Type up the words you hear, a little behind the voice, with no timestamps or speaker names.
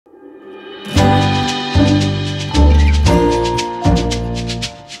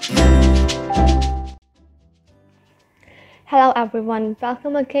everyone,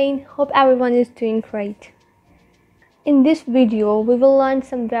 welcome again. Hope everyone is doing great. In this video, we will learn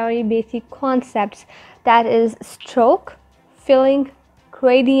some very basic concepts, that is stroke, filling,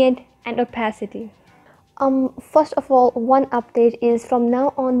 gradient and opacity. First of all, one update is from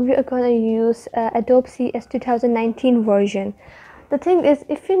now on we are going to use Adobe CS 2019 version. The thing is,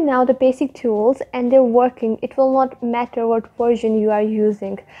 if you know the basic tools and they're working, it will not matter what version you are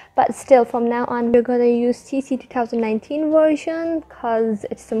using. But still, from now on, we're going to use CC 2019 version because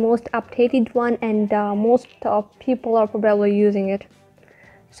it's the most updated one and most people are probably using it.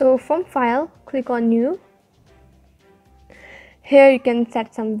 So from File, click on New. Here you can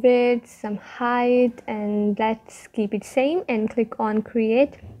set some width, some height, and let's keep it same and click on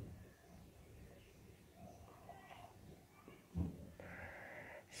Create.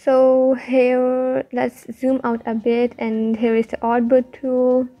 So here let's zoom out a bit, and here is the Artboard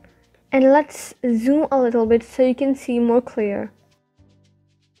tool, and let's zoom a little bit so you can see more clear.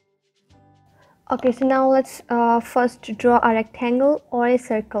 Okay, so now let's first draw a rectangle or a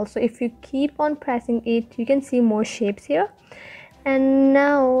circle. So if you keep on pressing it, you can see more shapes here. And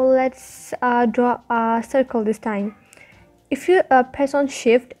now let's draw a circle this time. If you press on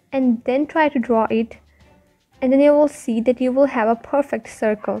Shift and then try to draw it, and then you will see that you will have a perfect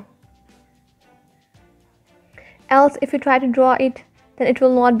circle. Else, if you try to draw it, then it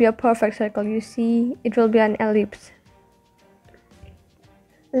will not be a perfect circle. You see, it will be an ellipse.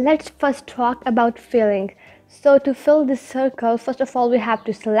 Let's first talk about filling. So to fill this circle, first of all, we have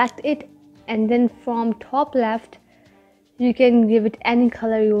to select it, and then from top left, you can give it any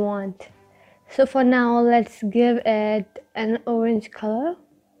color you want. So for now, let's give it an orange color.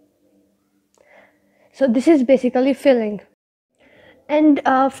 So this is basically filling. And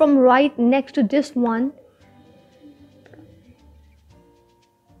from right next to this one,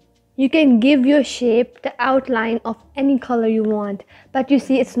 you can give your shape the outline of any color you want. But you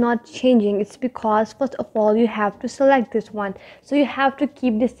see, it's not changing. It's because first of all, you have to select this one. So you have to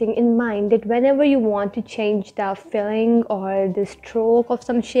keep this thing in mind, that whenever you want to change the filling or the stroke of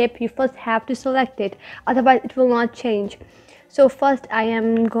some shape, you first have to select it. Otherwise, it will not change. So first, I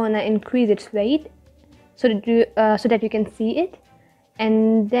am gonna increase its weight so that you can see it,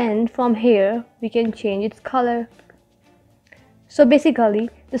 and then from here we can change its color. So basically,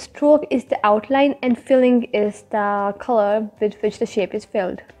 the stroke is the outline and filling is the color with which the shape is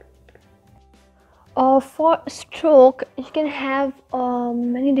filled. For stroke, you can have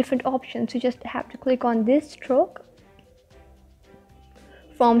many different options. You just have to click on this stroke.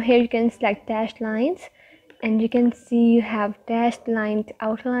 From here you can select dashed lines, and you can see you have dashed line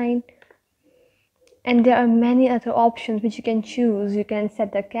outline. And there are many other options which you can choose. You can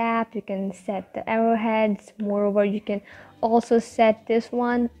set the cap, you can set the arrowheads. Moreover, you can also set this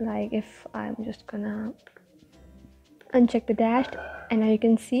one, like if I'm just gonna uncheck the dashed, and now you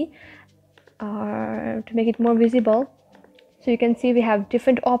can see to make it more visible. So you can see we have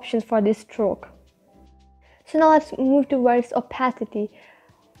different options for this stroke. So now let's move towards opacity.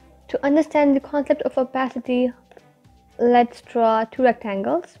 To understand the concept of opacity, let's draw two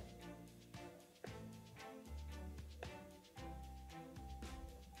rectangles.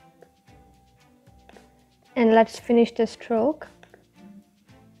 And let's finish the stroke.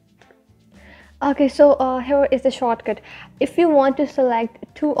 Okay, so here is the shortcut. If you want to select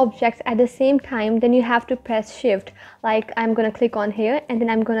two objects at the same time, then you have to press Shift. Like I'm gonna click on here, and then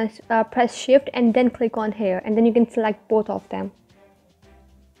I'm gonna press Shift and then click on here, and then you can select both of them.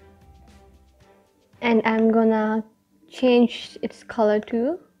 And I'm gonna change its color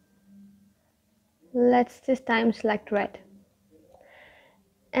to, let's this time select red.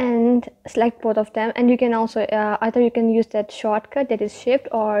 And select both of them, and you can also either you can use that shortcut, that is Shift,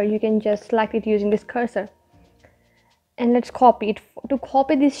 or you can just select it using this cursor. And let's copy it. To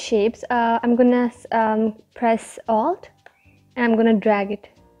copy these shapes, I'm gonna press Alt, and I'm gonna drag it.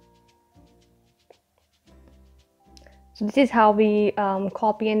 So this is how we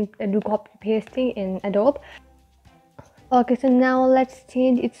copy and do copy pasting in Adobe. Okay, so now let's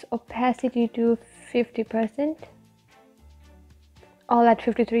change its opacity to 50%. All at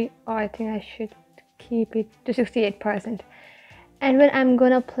 53, or I think I should keep it to 68%. And when I'm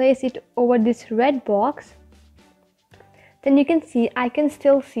gonna place it over this red box, then you can see I can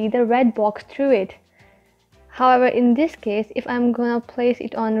still see the red box through it. However, in this case, if I'm gonna place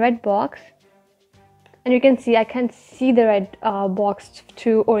it on red box, and you can see I can't see the red box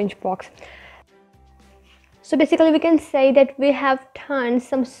through orange box. So basically we can say that we have turned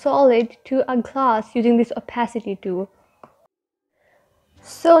some solid to a glass using this opacity tool.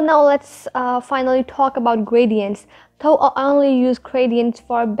 So now let's finally talk about gradients. Though I only use gradients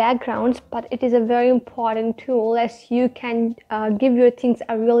for backgrounds, but it is a very important tool as you can give your things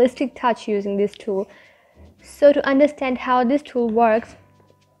a realistic touch using this tool. So to understand how this tool works,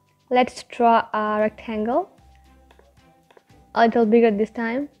 let's draw a rectangle, a little bigger this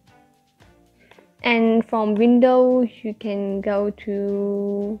time. And from window, you can go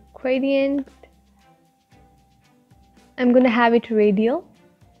to gradient. I'm gonna have it radial.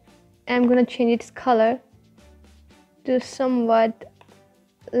 I'm gonna change its color to somewhat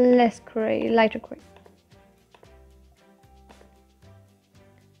less gray, lighter gray.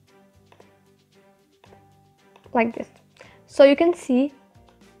 Like this. So you can see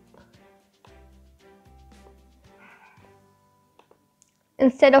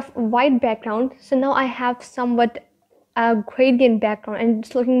instead of white background, so now I have somewhat a gradient background, and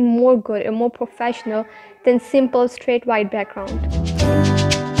it's looking more good and more professional than simple straight white background.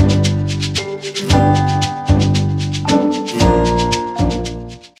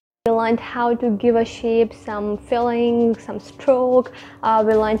 We learned how to give a shape some filling, some stroke.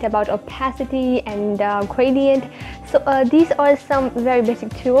 We learned about opacity and gradient. So these are some very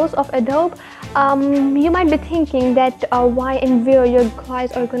basic tools of Adobe. You might be thinking that why and where you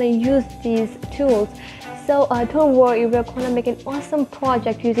guys are gonna use these tools. So don't worry, we're gonna make an awesome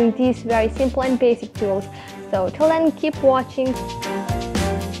project using these very simple and basic tools. So till then, keep watching.